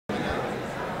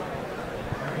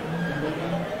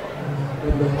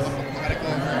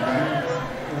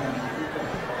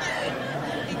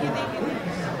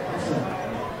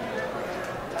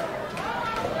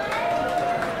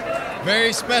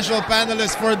Very special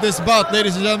panelists for this bout,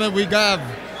 ladies and gentlemen. We have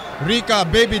Rika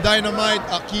Baby Dynamite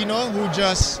Aquino, who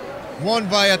just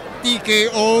won via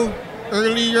TKO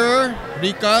earlier.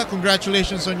 Rika,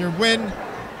 congratulations on your win.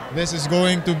 This is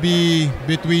going to be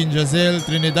between Jahzeel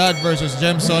Trinidad versus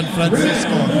Jemson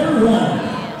Francisco.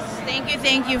 Yes,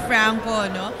 thank you, Franco.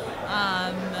 No,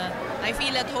 I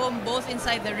feel at home both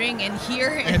inside the ring and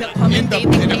here in the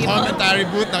commentating in the commentary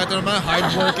booth. Nakita naman,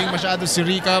 hardworking masyado si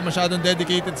Rika, masyadong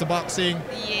dedicated sa boxing.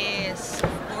 Yes,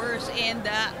 of course. And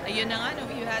yun na nga, no,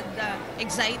 you had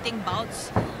exciting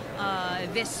bouts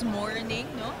this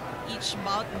morning. No, each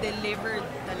bout delivered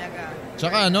talaga.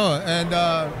 Tsaka and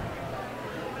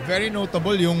very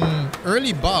notable yung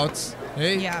early bouts,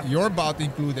 your bout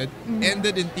included,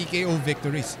 ended in TKO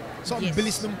victories. So, ang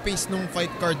bilis ng pace ng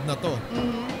fight card na to.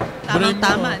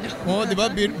 Tamang-tama. No? Diba?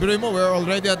 Biruin mo, we're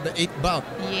already at the 8th bout.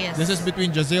 Yes. This is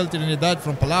between Jahzeel Trinidad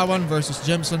from Palawan versus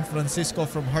Jemson Francisco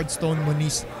from Hardstone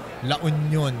Moniz, La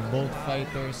Union. Both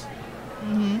fighters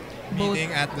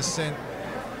meeting at the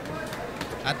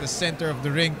center of the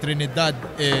ring. Trinidad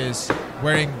is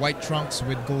wearing white trunks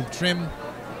with gold trim,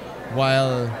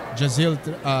 while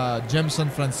Jemson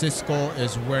Francisco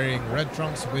is wearing red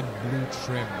trunks with blue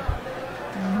trim.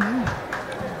 Wow.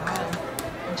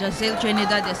 Jahzeel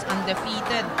Trinidad is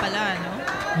undefeated pala, no?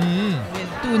 With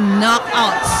 2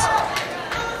 knockouts.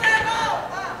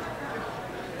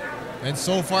 And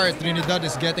so far, Trinidad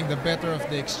is getting the better of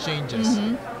the exchanges.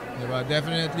 Diba?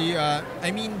 Definitely,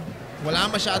 I mean, wala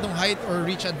masyadong height or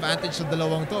reach advantage sa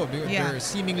dalawang to. They're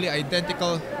seemingly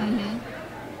identical.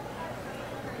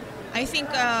 I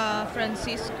think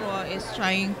Francisco is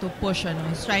trying to push,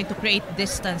 he's trying to create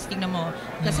distance. Tingnan mo,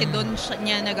 kasi doon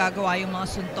niya nagagawa yung mga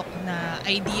suntok na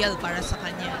ideal para sa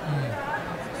kanya.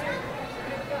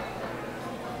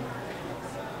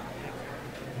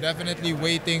 Definitely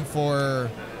waiting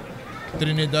for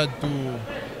Trinidad to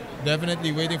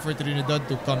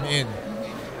come in.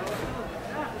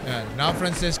 Now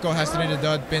Francisco has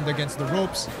Trinidad pinned against the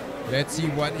ropes. Let's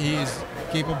see what he is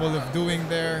capable of doing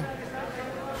there.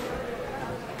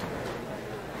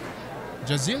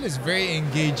 Jahzeel is very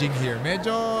engaging here.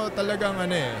 Medyo talagang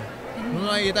Nung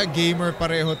nakikita, gamer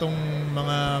pareho tong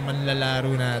mga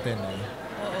manlalaro natin.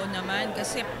 Oo naman,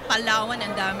 kasi Palawan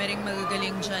ang dami ring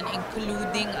magagaling dyan,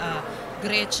 including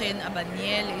Gretchen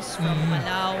Abaniel is from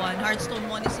Palawan. Hardstone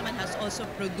Moniz naman has also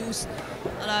produced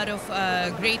a lot of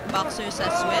great boxers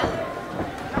as well.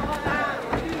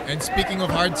 And speaking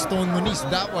of Hardstone Moniz,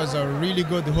 that was a really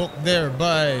good hook there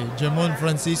by Jemson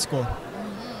Francisco.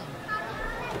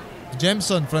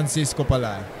 Jemson Francisco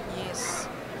pala. Yes.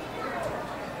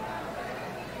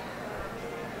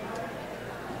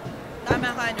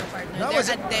 Tama ka, partner.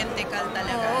 They're identical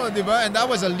talaga. Oo, diba? And that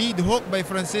was a lead hook by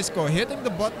Francisco, hitting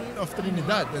the button of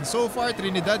Trinidad. And so far,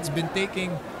 Trinidad's been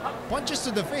taking punches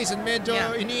to the face and medyo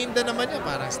iniinda naman niya.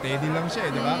 Parang steady lang siya,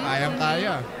 diba?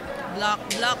 Kayang-kaya. Block,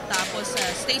 tapos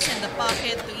stays in the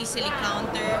pocket to easily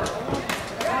counter.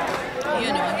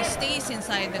 He stays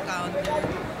inside the counter.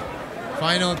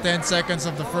 Final 10 seconds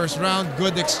of the first round.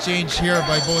 Good exchange here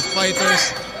by both fighters.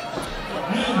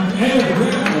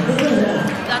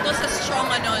 That was a strong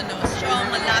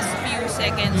last few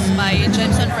seconds by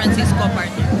Jemson Francisco,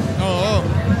 partner. Oo.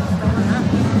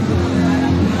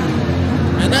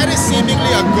 And that is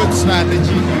seemingly a good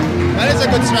strategy. That is a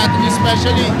good strategy,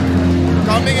 especially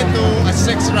coming into a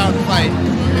 6-round fight.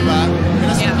 Diba?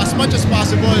 As much as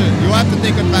possible, you have to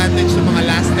take advantage ng mga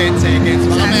last 10 seconds.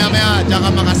 Baka maya-maya, diyan ka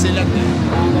makasilat.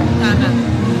 Tama.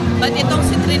 But itong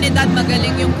si Trinidad,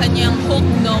 magaling yung kanyang hook,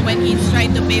 when he's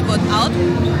trying to pivot out.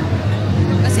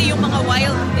 Kasi yung mga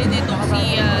wild din itong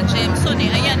si Jemson,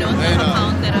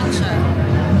 naka-counteran siya.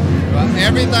 Diba?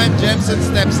 Every time Jemson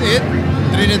steps in,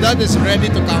 Trinidad is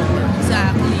ready to counter.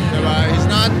 Exactly. Diba?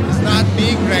 He's not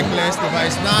being reckless. Diba?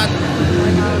 He's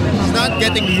not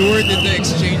getting lured into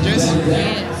exchanges.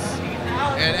 Yes.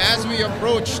 And as we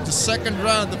approach the second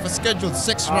round of a scheduled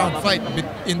 6-round fight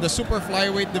in the super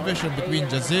flyweight division between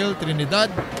Jahzeel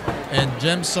Trinidad and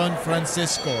Jemson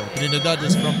Francisco. Trinidad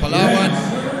is from Palawan.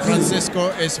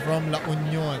 Francisco is from La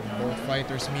Union. Both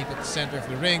fighters meet at the center of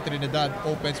the ring. Trinidad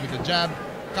opens with a jab,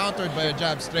 countered by a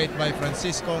jab straight by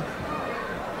Francisco.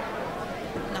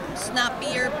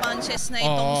 Snappier punches na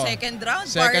itong second round.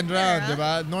 Second round,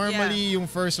 diba? Normally, yung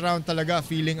first round talaga,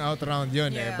 feeling out round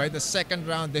yun. By the second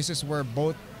round, this is where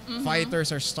both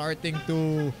fighters are starting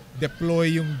to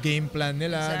deploy yung game plan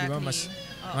nila. Diba?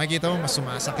 Makikita mo, mas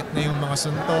sumasakit na yung mga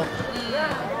suntok.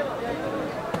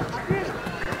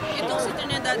 Itong si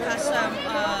Trinidad has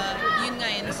yun nga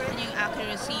nasa kanyang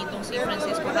accuracy. Itong si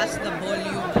Francisco has the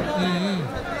volume.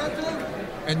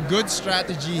 And good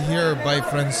strategy here by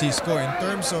Francisco in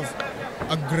terms of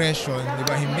aggression, di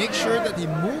ba? He makes sure that he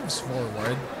moves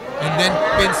forward and then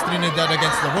pins Trinidad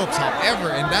against the ropes.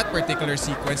 However, in that particular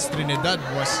sequence, Trinidad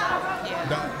was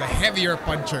the heavier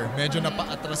puncher. Medyo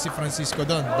napaatras si Francisco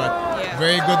doon. But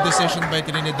very good decision by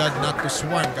Trinidad not to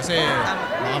swarm kasi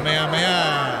baka maya-maya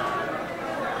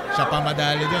siya pa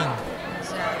madali doon.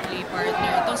 Exactly,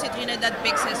 partner. Itong si Trinidad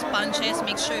picks his punches,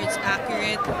 makes sure it's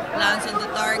accurate, lands on the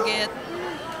target.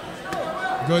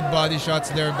 Good body shots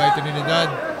there by Trinidad.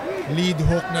 Lead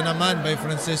hook na naman by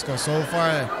Francisco. So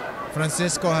far,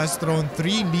 Francisco has thrown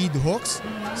 3 lead hooks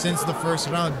since the first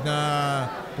round na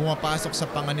pumapasok sa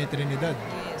panga ni Trinidad.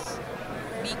 Yes.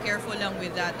 Be careful lang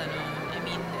with that. I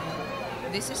mean,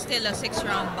 this is still a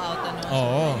 6-round bout.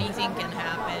 So anything can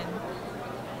happen.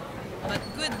 But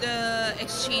good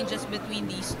exchanges between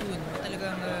these two. No?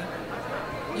 Talagang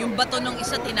yung bato ng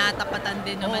isa tinatapatan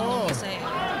din naman ng isa.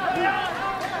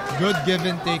 Good give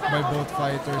and take by both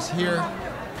fighters here.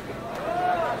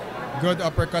 Good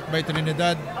uppercut by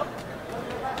Trinidad.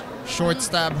 Short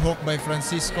stab hook by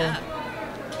Francisco. Yeah.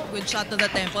 Good shot to the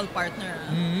temple, partner.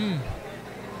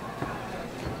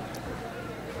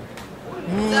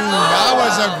 That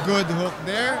was a good hook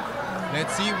there.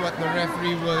 Let's see what the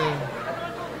referee will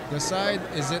decide.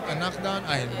 Is it a knockdown?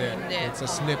 Hindi. It's a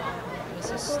slip.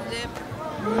 It's a slip.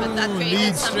 But that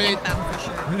created some impact for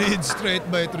sure. Lead straight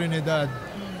by Trinidad.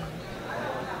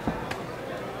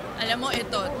 Alam mo,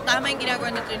 ito, tama yung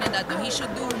ginagawa ni Trinidad. He should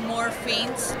do more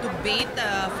feints to bait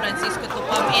Francisco to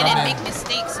come in and make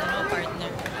mistakes,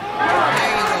 partner. There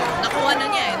you go. Nakuha na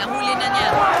niya nahuli na niya.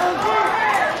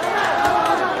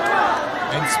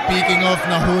 And speaking of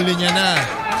nahuli niya na,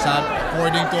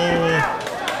 according to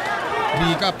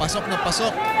Rika, pasok na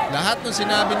pasok. Lahat ng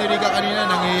sinabi ni Rika kanina,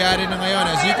 nangyayari na ngayon.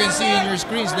 As you can see in your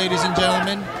screens, ladies and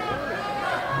gentlemen,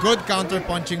 good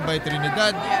counter-punching by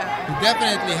Trinidad. He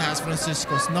definitely has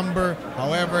Francisco's number.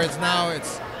 However, it's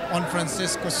on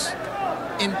Francisco's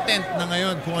intent na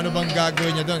ngayon kung ano bang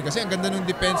gagawin niya doon. Kasi ang ganda ng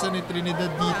depensa ni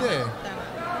Trinidad dito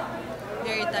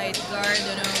Very tight guard,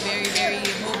 very, very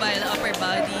mobile upper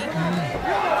body.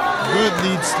 Good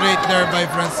lead straight there by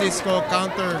Francisco.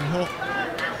 Counter hook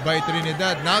by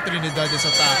Trinidad. Now Trinidad is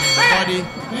attacking the body.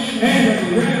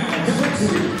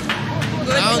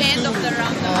 Good end of the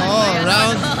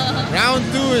round. Round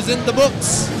 2 is in the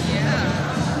books.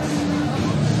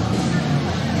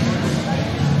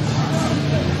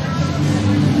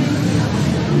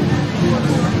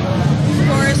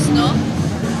 Of course,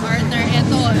 partner,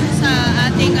 ito sa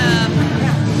ating,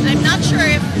 I'm not sure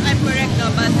if I'm correct,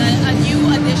 but a new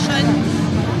addition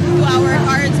to our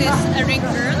cards is a ring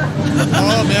girl.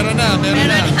 Meron na.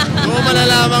 Doon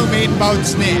malalamang main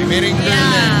bounce na may ring girl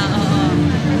na.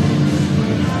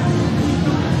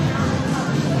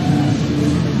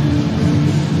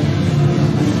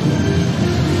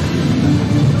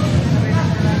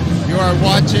 Are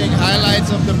watching highlights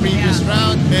of the previous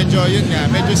round, medyo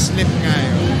slip nga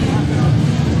yun.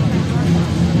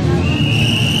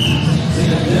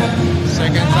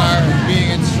 Seconds are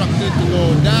being instructed to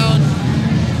go down.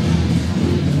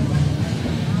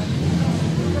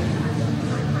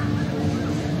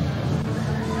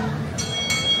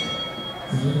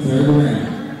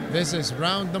 This is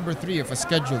round number 3 of a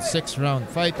scheduled 6-round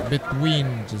fight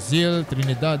between Jahzeel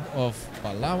Trinidad of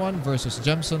Palawan versus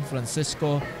Jemson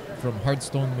Francisco from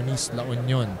Hardstone, Muniz, La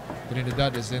Union.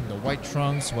 Trinidad is in the white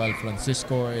trunks while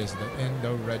Francisco is in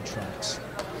the red trunks.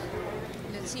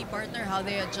 Let's see, partner, how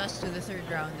they adjust to the 3rd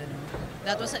round.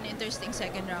 That was an interesting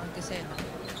 2nd round kasi.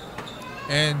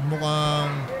 And mukhang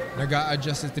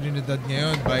nag-a-adjust si Trinidad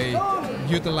ngayon by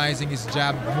utilizing his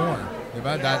jab more.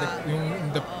 Diba? Dati,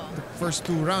 the first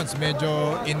 2 rounds,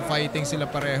 medyo infighting sila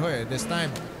pareho This time,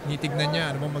 nitignan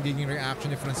niya ano magiging reaction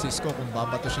ni Francisco kung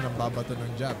babato siya ng babato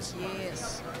ng jabs.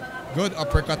 Yes. Good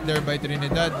uppercut there by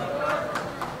Trinidad.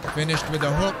 Finished with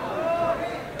a hook.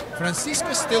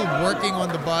 Francisco still working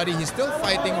on the body. He's still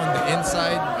fighting on the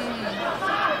inside.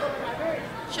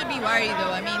 Should be worried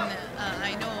though. I mean,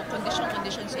 I know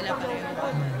condition sila pareho.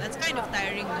 That's kind of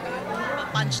tiring.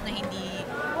 Yung punch na hindi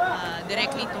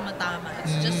directly tumatama.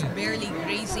 It's just barely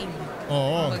grazing.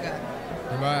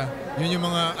 Diba? Yun yung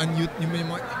mga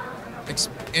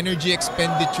energy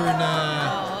expenditure na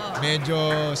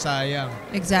medyo sayang.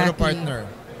 Exactly. Pero partner,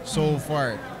 so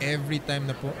far, every time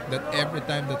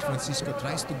that Francisco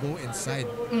tries to go inside,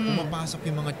 pumapasok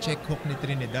yung mga check hook ni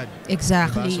Trinidad.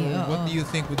 Exactly. Diba? So what do you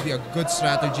think would be a good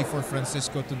strategy for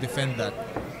Francisco to defend that?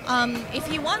 If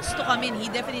he wants to come in, he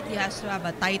definitely has to have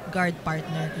a tight guard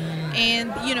partner.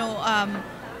 And,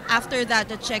 after that,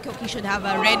 the check hook, he should have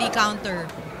a ready counter.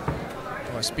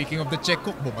 Speaking of the check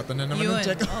hook, bumato na naman ng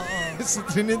check hook. Si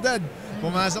Trinidad,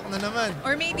 pumasok na naman.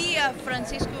 Or maybe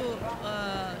Francisco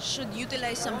should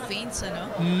utilize some feints, ano?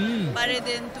 Para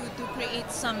din to create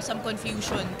some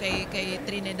confusion kay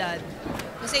Trinidad.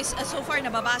 Kasi so far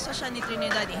nababasa siya ni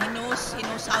Trinidad. He knows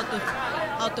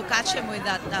how to catch him with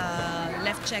that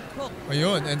left check hook.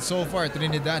 Ayun, and so far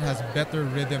Trinidad has better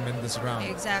rhythm in this round.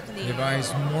 Exactly. Diba? He's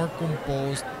more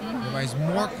composed. Diba? He's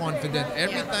more confident.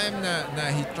 Every time na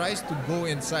he tries to go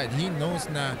inside, he knows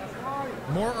na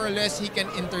more or less he can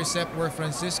intercept where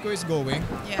Francisco is going.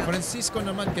 Yeah. Francisco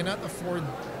naman cannot afford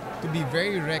to be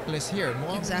very reckless here.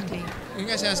 Exactly. Yung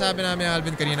nga sinasabi namin,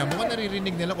 Alvin, kanina, mukhang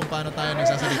naririnig nila kung paano tayo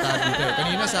nagsasalita dito.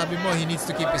 Kanina sabi mo, he needs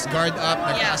to keep his guard up.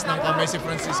 Nagtaas ng kamay si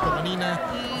Francisco kanina.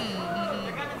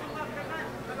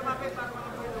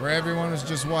 For everyone who's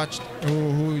just watched,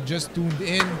 who just tuned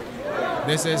in,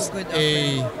 this is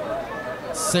a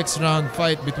 6-round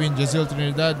fight between Jahzeel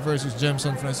Trinidad versus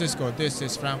Jemson Francisco. This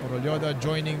is Franco Rolyoda.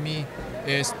 Joining me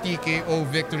is TKO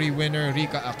victory winner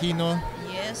Rika Aquino.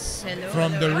 Yes, hello.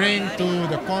 From the ring to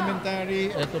the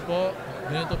commentary, ito po,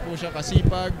 ganito po siya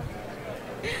kasipag.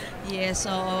 Yes,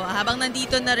 so habang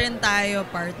nandito na rin tayo,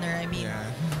 partner, I mean,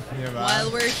 diba?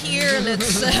 while we're here,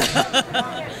 let's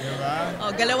Diba?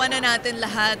 galawan na natin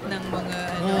lahat ng mga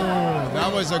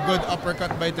that was a good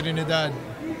uppercut by Trinidad.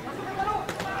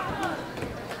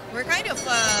 We're kind of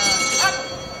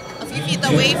a few feet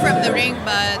away from the ring,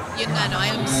 but yun nga, no,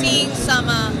 I'm seeing some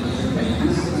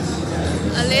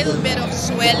a little bit of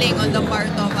swelling on the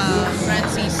part of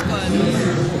Francisco.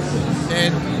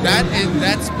 And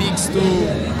that speaks to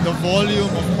the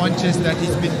volume of punches that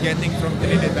he's been getting from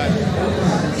Trinidad.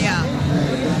 Yeah.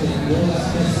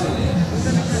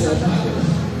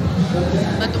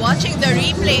 But watching the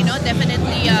replay, no,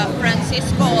 definitely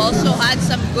Francisco also had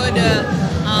some good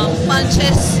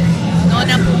punches, no,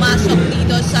 na pumasok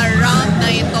dito sa round na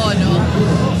ito, no.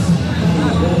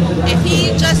 If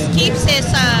he just keeps his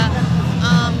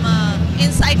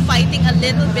inside fighting a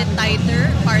little bit tighter,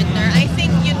 partner, I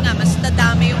think yun nga, mas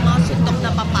dadami yung mga suntok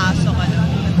na papasok, ano.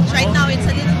 Right now, it's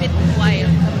a little bit wild.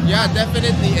 Yeah,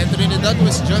 definitely. And Trinidad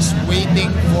was just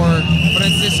waiting for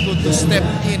Francisco to step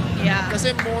in. Yeah.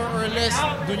 Kasi more or less,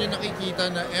 dun yung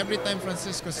nakikita na every time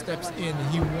Francisco steps in,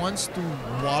 he wants to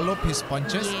wallop his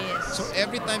punches. Yes. So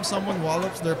every time someone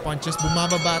wallops their punches,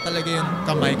 bumababa talaga yung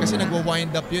kamay kasi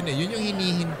nagwa-wind up yun eh. Yun yung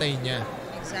hinihintay niya.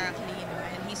 Exactly. No?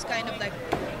 And he's kind of like,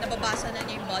 nababasa na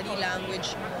niya yung body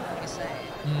language mo isa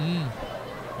eh.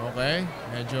 Okay.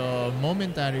 Medyo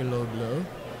momentary low blow.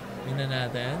 Tingnan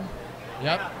natin.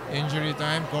 Yep. Injury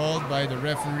time called by the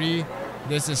referee.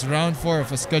 This is round 4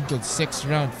 of a scheduled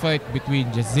 6-round fight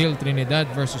between Jahzeel Trinidad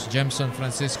versus Jemson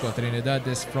Francisco. Trinidad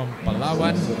is from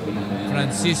Palawan.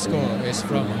 Francisco is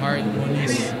from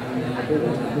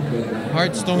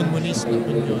Hardstone Moniz.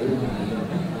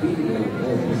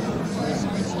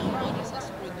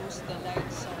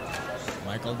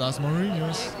 Michael Das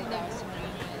Mourinho's.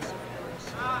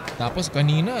 Tapos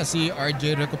kanina si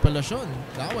RJ Recuperacion.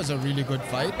 That was a really good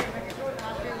fight.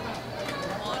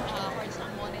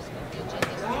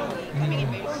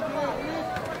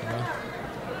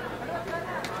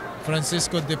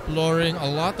 Francisco deploring a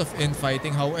lot of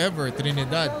infighting. However,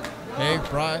 Trinidad,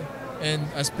 and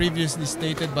as previously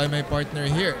stated by my partner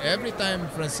here, every time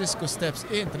Francisco steps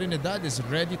in, Trinidad is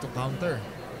ready to counter.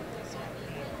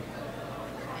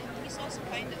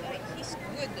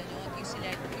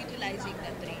 Utilizing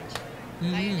that range.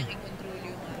 Kaya niyang i-control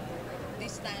yung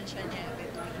distansya niya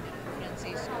between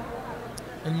Francisco.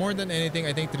 And more than anything,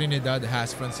 I think Trinidad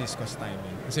has Francisco's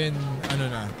timing. Kasi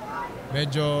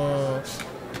medyo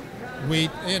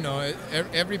weight,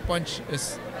 every punch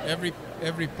is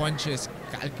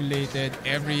calculated,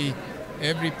 every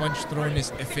punch thrown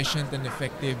is efficient and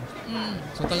effective.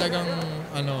 So talagang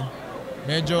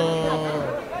medyo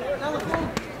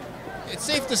it's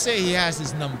safe to say he has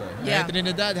his number. Yeah.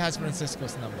 Trinidad has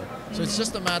Francisco's number. So it's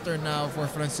just a matter now for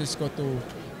Francisco to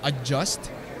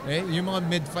adjust. Yung mga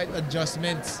mid-fight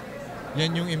adjustments,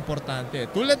 yan yung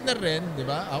importante. Tulad na rin, di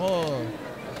ba? Ako,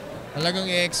 talagang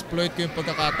i-exploit ko yung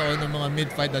pagkakataon ng mga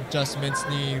mid-fight adjustments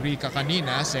ni Rika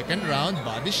kanina. Second round,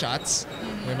 body shots.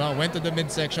 Diba? Went to the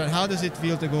midsection. How does it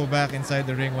feel to go back inside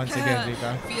the ring once again,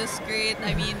 Rika? Feels great.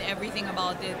 I mean, everything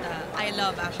about it. I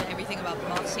love actually everything about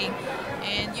boxing.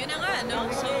 And yun na nga,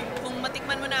 no? So, kung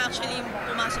matikman mo na actually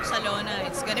pumasok sa lona,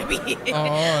 it's gonna be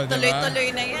tuloy-tuloy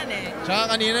na yan eh.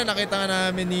 Tsaka kanina nakita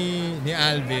namin ni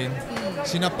Alvin,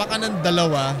 sinapakan ng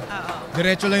dalawa.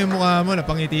 Diretso lang yung mukha mo,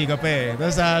 napangiti ka pa eh.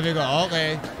 Tapos sabi ko,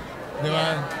 okay.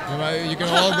 Diba? You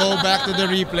can all go back to the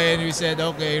replay and we said,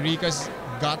 okay, Rika's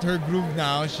got her groove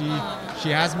now. She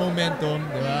has momentum.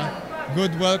 Diba?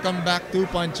 Good welcome back, 2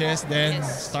 punches. Then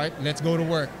let's go to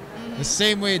work. The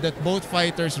same way that both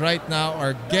fighters right now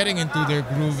are getting into their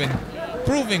groove and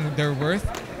proving their worth.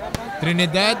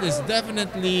 Trinidad is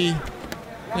definitely,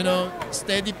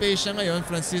 steady pace siya ngayon.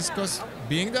 Francisco's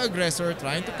being the aggressor,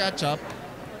 trying to catch up.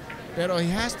 Pero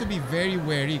he has to be very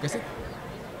wary kasi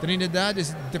Trinidad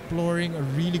is deploring a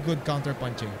really good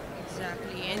counter-punching.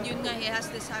 Exactly. And yun nga, he has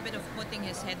this habit of putting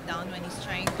his head down when he's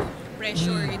trying to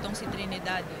pressure itong si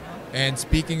Trinidad, And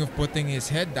speaking of putting his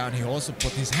head down, he also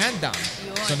put his hand down.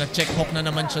 Yun. So na-check hook na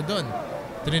naman siya dun.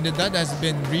 Trinidad has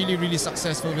been really, really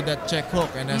successful with that check hook.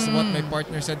 And as what my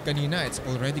partner said kanina, it's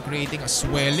already creating a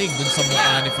swelling dun sa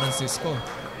mukha ni Francisco.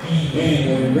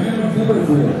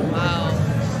 Wow.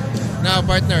 Now,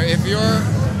 partner, if you're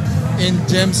in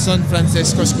Jemson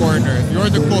Francisco's corner, if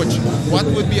you're the coach, what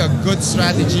would be a good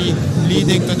strategy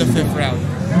leading to the 5th round?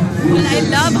 Well, I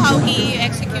love how he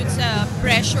executes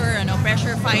pressure,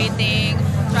 pressure fighting,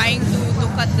 trying to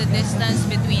cut the distance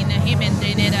between him and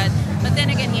Trinidad. But then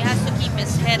again, he has to keep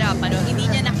his head up. Hindi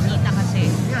niya nakikita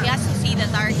kasi. He has to see the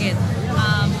target.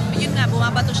 Yun nga,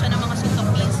 bumabato siya ng mga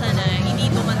suntok minsan na hindi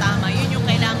tumatama. Yun yung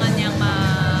kailangan niyang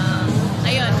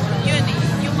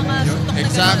yung mga suntok na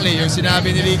Exactly. ganun. Yung sinabi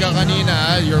ni Lika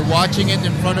kanina, you're watching it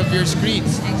in front of your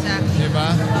screens. Exactly.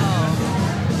 Diba? Oh.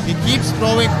 He keeps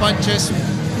throwing punches.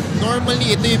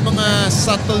 Normally, ito yung mga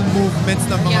subtle movements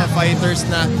ng mga fighters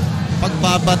na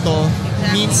pagbabato,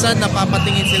 minsan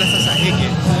napapatingin sila sa sahig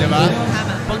diba?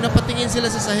 Pag napatingin sila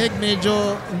sa sahig,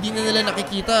 medyo hindi na nila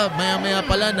nakikita. Maya-maya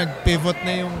pala, nag-pivot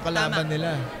na yung kalaban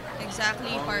nila.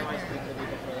 Exactly, partner.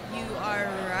 You are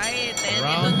right. And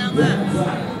Round, ito na nga.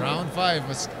 round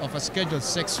 5 of a scheduled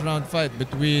 6-round fight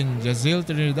between Jahzeel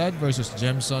Trinidad versus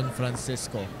Jemson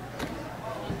Francisco.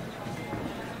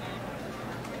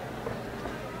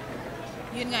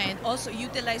 Yun nga, and also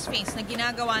utilize feints na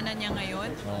ginagawa na niya ngayon.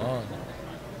 Oo.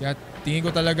 Kaya tingin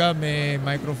ko talaga may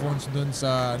microphones dun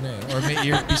sa or may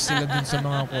earpiece sila dun sa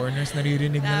mga corners.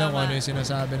 Naririnig nila kung ano yung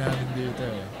sinasabi namin dito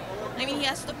I mean, he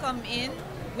has to come in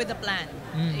with a plan.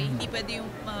 Hindi pwede yung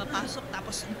pasok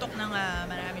tapos untok ng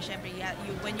marami. Siyempre,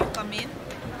 when you come in,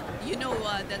 you know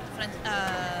that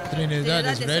Trinidad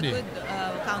is ready. a good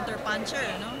counter-puncher.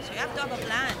 So you have to have a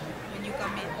plan when you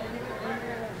come in.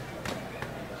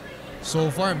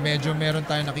 So far, medyo meron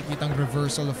tayong nakikitang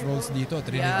reversal of roles dito.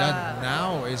 Trinidad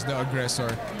now is the aggressor.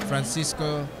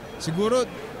 Francisco, siguro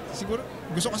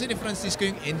gusto kasi ni Francisco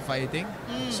yung infighting.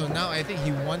 So now I think he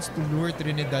wants to lure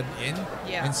Trinidad in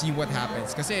and see what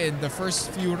happens. Kasi in the first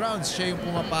few rounds, siya yung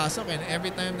pumapasok and every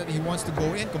time that he wants to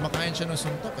go in, kumakain siya ng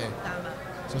suntok Tama.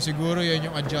 So siguro yun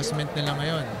yung adjustment nila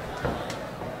ngayon.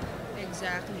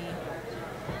 Exactly.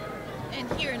 And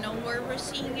here, we're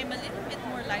seeing him a little bit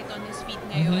more light on his feet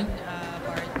ngayon,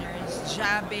 partner. He's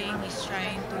jabbing, he's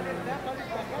trying to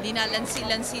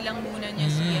linalansi-lansi lang muna niya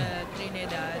si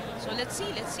Trinidad. So let's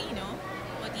see,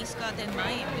 what he's got in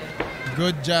mind.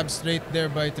 Good jab straight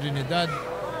there by Trinidad.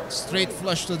 Straight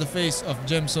flush to the face of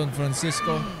Jemson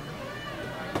Francisco.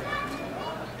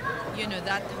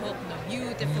 That hook,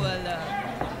 beautiful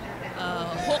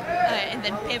hook and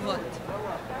then pivot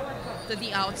to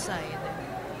the outside.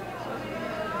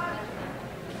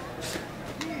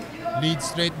 Lead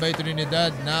straight by Trinidad.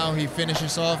 Now he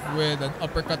finishes off with an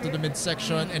uppercut to the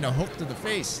midsection and a hook to the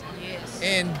face. Yes.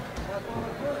 And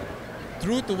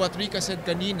true to what Rika said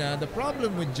kanina, the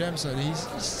problem with Jemson, he's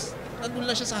nandun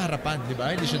lang siya sa harapan, di ba?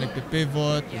 Hindi siya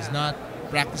nagpipivot. He's not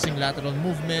practicing lateral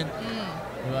movement.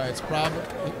 Diba?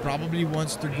 He probably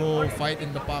wants to go fight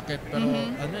in the pocket. Pero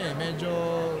medyo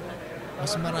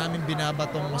mas maraming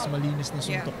binabatong, mas malinis na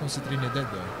suntok ng si Trinidad.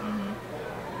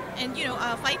 And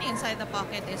fighting inside the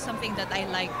pocket is something that I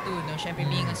like too, syempre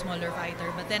being a smaller fighter.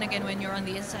 But then again, when you're on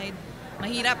the inside,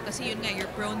 mahirap kasi yun nga,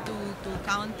 you're prone to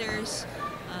counters.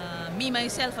 Me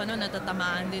myself,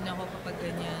 natatamaan din ako kapag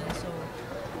ganyan. So,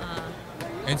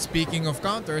 and speaking of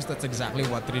counters, that's exactly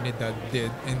what Trinidad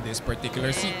did in this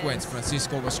particular sequence.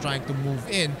 Francisco was trying to move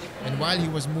in, and while he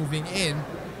was moving in,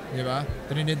 diba,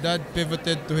 Trinidad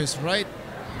pivoted to his right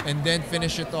and then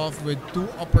finished it off with 2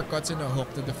 uppercuts and a hook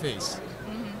to the face.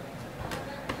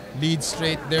 Lead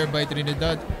straight there by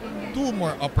Trinidad. 2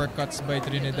 more uppercuts by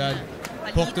Trinidad.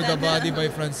 Hook to the body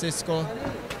by Francisco.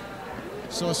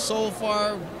 So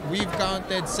far, we've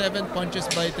counted 7 punches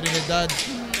by Trinidad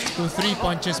to 3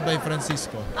 punches by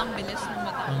Francisco. Ang bilis ng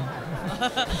mata.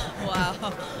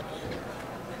 Wow.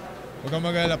 Huwag kang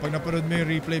mag-alala. Pag napanood mo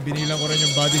yung replay, binilang ko rin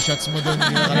yung body shots mo doon.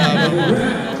 Yung kalaban mo.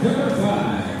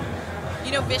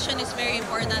 Vision is very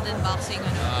important in boxing.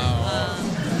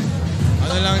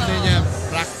 Ano lang din yan,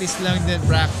 practice lang din,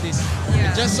 practice.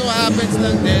 Yeah. It just so happens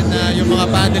lang din na yung mga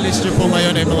panelists nyo po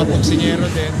ngayon ay mga boksingero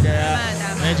din. Kaya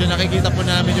medyo nakikita po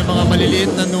namin yung mga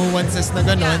maliliit na nuances na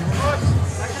gano'n.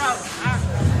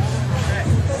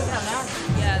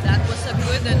 Yeah, that was a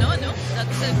good, ano, no?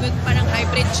 That's a good parang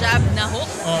hybrid jab na hook.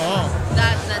 Oo.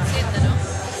 That's it, ano?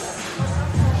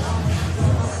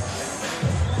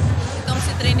 Itong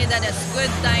si Trinidad has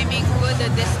good timing, good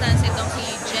distance. Itong si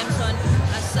Jemson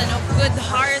has good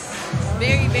heart,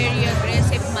 very, very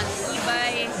aggressive,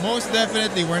 matibay. Most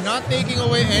definitely, we're not taking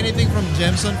away anything from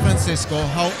Jemson Francisco.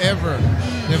 However,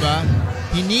 di ba,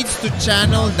 he needs to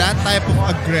channel that type of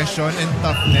aggression and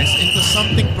toughness into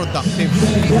something productive.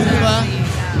 Di ba?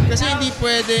 Kasi hindi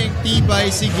pwedeng tibay,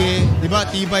 sige, di ba,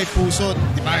 tibay puso,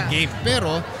 di ba, game.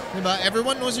 Pero, di ba,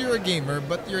 everyone knows you're a gamer,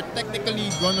 but you're technically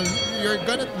gonna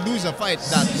lose a fight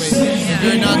that way. If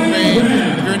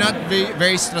you're not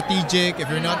very strategic, if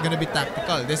you're not gonna be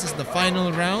tactical. This is the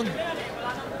final round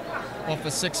of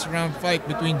a 6-round fight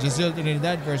between Jahzeel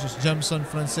Trinidad versus Jemson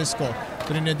Francisco.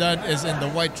 Trinidad is in the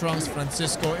white trunks,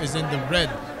 Francisco is in the red.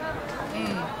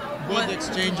 Good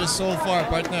exchanges so far,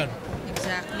 partner.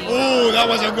 Exactly. Oh, that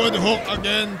was a good hook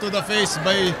again to the face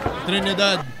by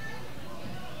Trinidad.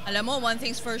 Alam mo, one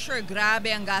thing's for sure,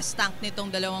 grabe ang gas tank nitong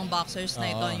dalawang boxers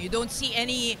na ito. You don't see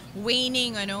any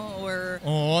waning, or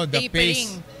the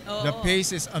tapering. pace. The pace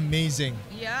is amazing.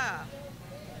 Yeah.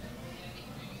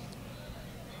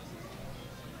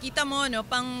 Kita mo, no,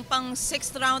 pang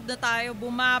 6th round na tayo,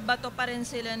 bumabato pa rin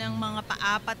sila ng mga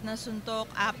paapat na suntok,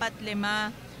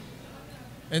 4-5.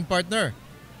 And partner,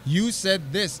 you said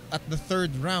this at the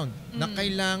 3rd round na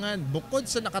kailangan, bukod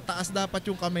sa nakataas dapat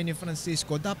yung kamay ni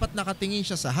Francisco, dapat nakatingin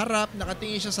siya sa harap,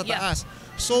 nakatingin siya sa taas.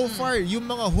 So far, yung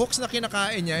mga hooks na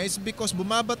kinakain niya is because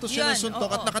bumabato siya ng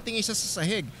suntok at nakatingin siya sa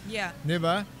sahig. Yeah.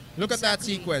 Diba? Look at that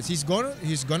sequence. He's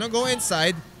gonna go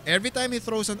inside. Every time he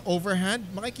throws an overhand,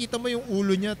 makikita mo yung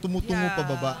ulo niya tumutungo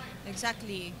pababa.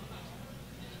 Exactly.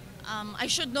 I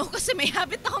should know kasi may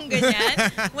habit akong ganyan.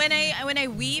 when I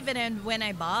weave and when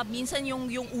I bob, minsan yung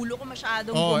ulo ko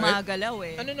masyadong gumagalaw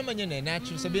eh. Ano naman yun eh?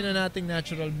 Sabihin na nating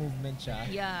natural movement siya.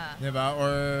 Yeah. Diba?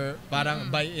 Or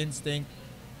parang by instinct.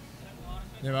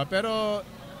 Diba? Pero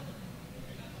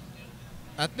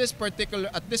at this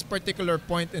particular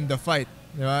point in the fight,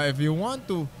 diba? If you want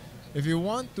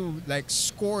to like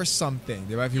score something,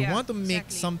 diba? If you want to make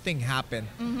something happen,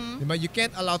 diba? You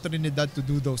can't allow Trinidad to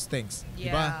do those things.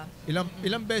 Diba?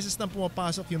 Ilang beses na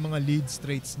pumapasok yung mga lead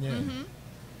straights niya.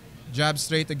 Jab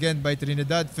straight again by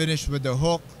Trinidad, finish with the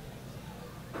hook.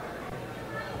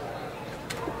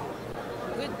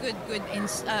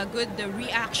 Good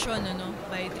reaction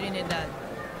by Trinidad.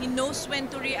 He knows when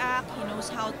to react, he knows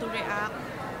how to react.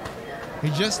 He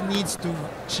just needs to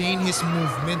chain his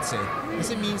movements eh.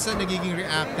 Kasi minsan nagiging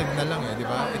reactive na lang eh, di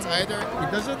ba? It's either he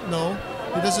doesn't know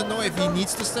if he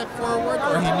needs to step forward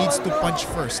or he needs to punch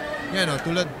first. Yan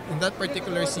tulad in that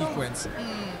particular sequence,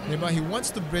 di ba? He wants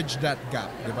to bridge that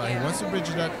gap, di ba? He wants to bridge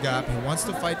that gap, he wants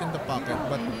to fight in the pocket,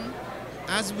 but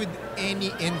as with any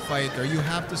infighter, you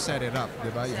have to set it up, di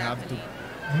ba? You have to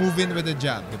move in with the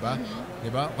jab, di ba?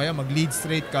 Diba? Kaya mag-lead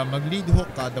straight ka, mag-lead hook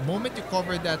ka. The moment you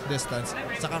cover that distance,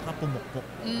 saka ka pumukpok.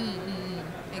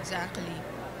 Exactly.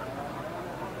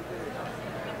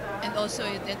 And also,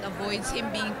 it avoids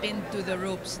him being pinned to the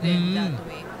ropes then that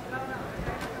way.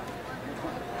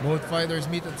 Both fighters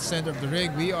meet at the center of the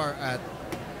ring. We are at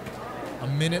a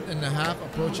minute and a half,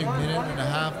 approaching minute and a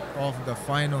half of the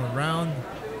final round.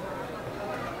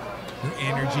 Yung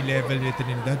energy level ni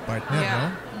Trinidad, partner,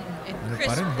 no? And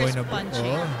pa rin, crisp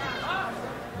punching.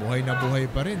 Buhay na buhay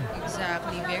pa rin.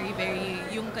 Exactly. Very, very,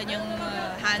 yung kanyang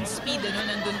hand speed,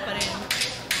 nandun pa rin.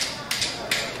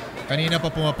 Kanina pa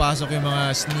pumapasok yung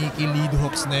mga sneaky lead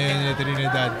hooks na yun ni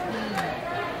Trinidad.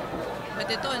 But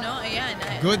ito, ayan.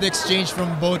 Good exchange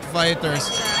from both fighters.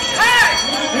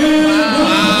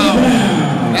 Wow!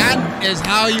 That is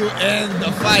how you end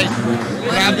the fight.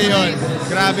 Grabe yun.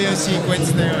 Grabe yung sequence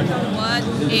na yun. What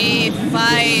a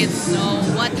fight.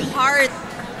 What heart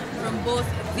from both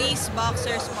these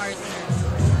boxers' partners.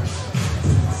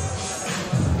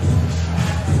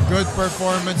 Good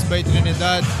performance by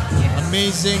Trinidad.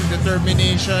 Amazing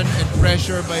determination and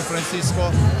pressure by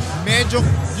Francisco.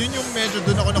 Yun yung medyo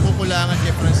doon ako nakukulangan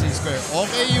kay Francisco.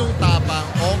 Okay yung tapang,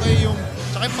 okay yung,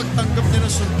 tsaka yung pagtanggap niya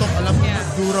ng suntok, alam mo,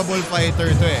 durable fighter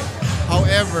ito eh.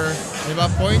 However, di ba,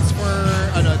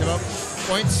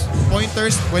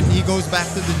 pointers when he goes back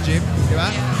to the gym, di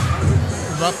ba?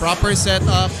 Diba, proper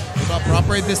setup, diba,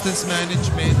 proper distance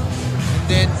management, and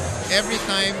then every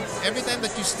time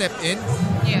that you step in,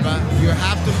 diba, you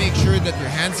have to make sure that your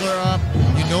hands are up,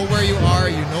 you know where you are,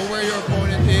 you know where your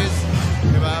opponent is,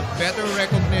 diba? Better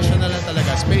recognition na lang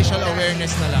talaga, spatial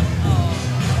awareness na lang.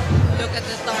 Look at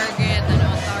the target,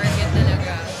 target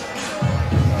talaga.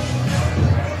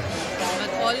 But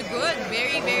all good,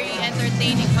 very, very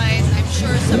entertaining fight. I'm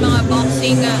sure sa mga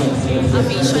boxing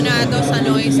aficionados,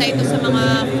 isa ito sa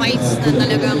mga fights na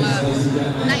talagang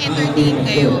na-entertain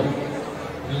kayo.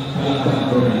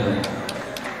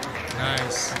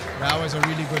 Nice. That was a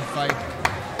really good fight.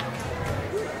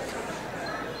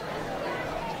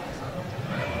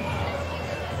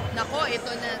 Nako,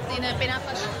 ito na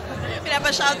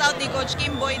pinapa-shoutout ni Coach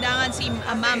Kim Boy Dangan si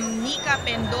Ma'am Nika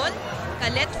Pendon,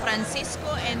 Calet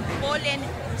Francisco, and Polen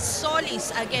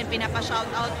Solis. Again,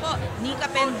 pinapa-shoutout po Nika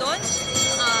Pendon,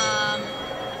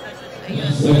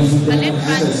 Calet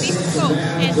Francisco,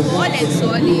 and Polen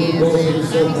Solis.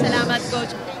 Maraming salamat,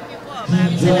 Coach. Thank you po.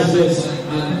 Maraming salamat.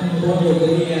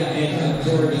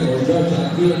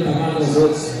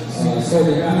 Scored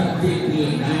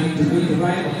 59-55,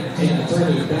 and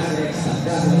attorney Danex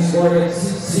scored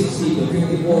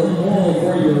 60-54. All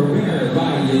for your winner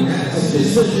by unanimous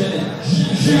decision,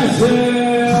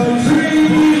 Jahzeel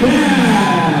Trinidad.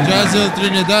 Jahzeel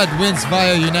Trinidad wins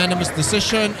via unanimous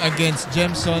decision against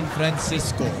Jemson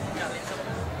Francisco.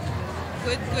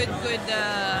 Good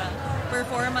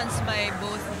performance by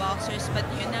both boxers, but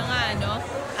yun na nga,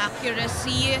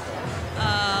 accuracy,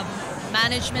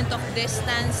 management of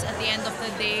distance at the end of the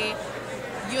day,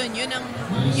 yun ang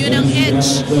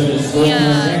edge ni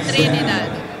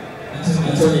Trinidad.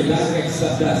 Attorney Danex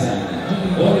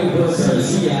Oliver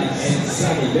Garcia, and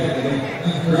Sammy Bennett,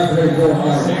 referee for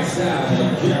our next down,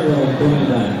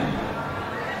 Elorde.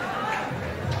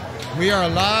 We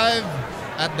are live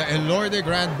at the Elorde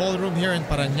Grand Ballroom here in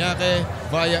Parañaque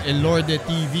via Elorde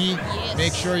TV. Yes.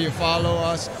 Make sure you follow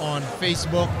us on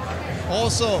Facebook.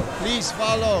 Also, please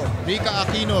follow Rika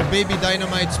Aquino, Baby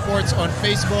Dynamite Sports on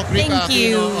Facebook, Rika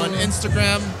Aquino on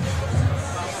Instagram.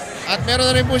 At meron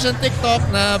na rin po siyang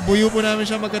TikTok na buyo po namin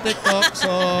siya magka-TikTok.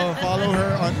 So, follow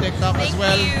her on TikTok as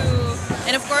well. Thank you.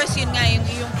 And of course, yun nga, yung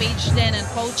page din ng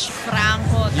Coach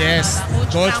Franco. Yes,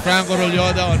 Coach Franco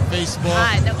Rolyoda on Facebook.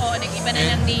 Nag-iba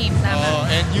na ng name. Tama.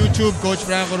 And YouTube, Coach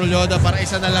Franco Rolyoda, para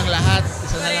isa na lang lahat.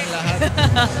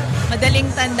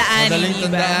 Madaling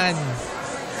tandaan.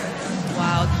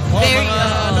 Wow. Very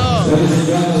Ladies and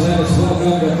gentlemen, let us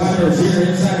welcome the fighters here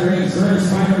inside the ring.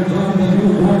 First fighter from the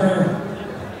blue corner,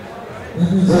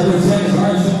 representing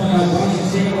Barcelona Boxing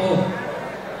Stable.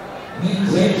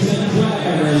 Ladies and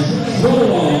gentlemen,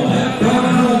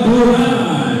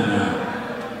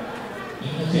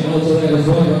 and also let us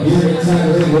welcome here inside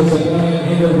the ring, once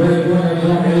again in the red corner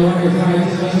from Elorde,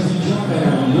 ladies and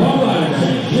gentlemen,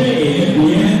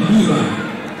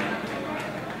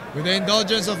 With the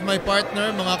indulgence of my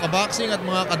partner, mga kaboxing at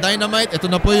mga ka-dynamite, ito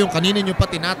na po yung kanina nyo pa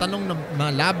tinatanong ng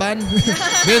mga laban.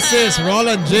 This is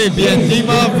Roland J.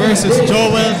 Biendima versus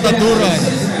Joel Taduran.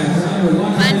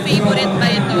 fan favorite ba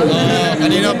ito?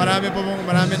 Kanina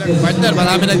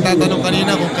marami nagtatanong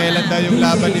kanina kung kailan daw yung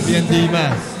laban ni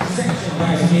Biendima.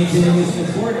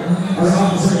 Our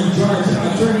officer in charge,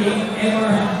 attorney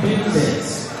Elorde.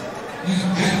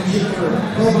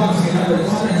 Pro boxing number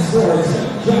 1 and sports,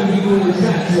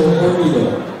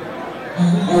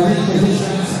 Our ring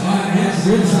positions on hands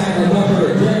inside of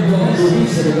Dr.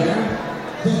 Luis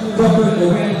Dr.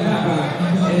 Noel Napa,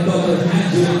 and Dr.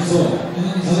 Jemson.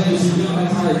 Ladies and gentlemen,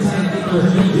 our timekeeper,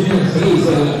 Engineer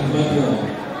Hazel Matron.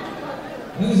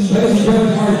 Ladies and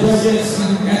gentlemen, our judges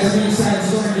at the ringside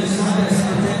scoring this contest in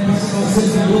the 10 decimal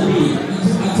system will be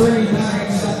attorney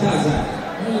Danex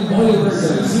Oliver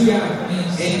Garcia,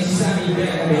 and Sammy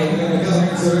Bennett, and the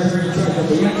government's referee in charge of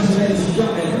the young ladies and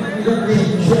gentlemen,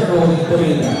 referee Gerald.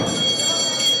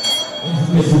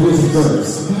 Introducing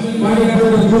first, fighting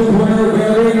for the blue corner,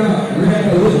 wearing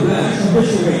red with black,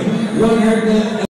 officially 100.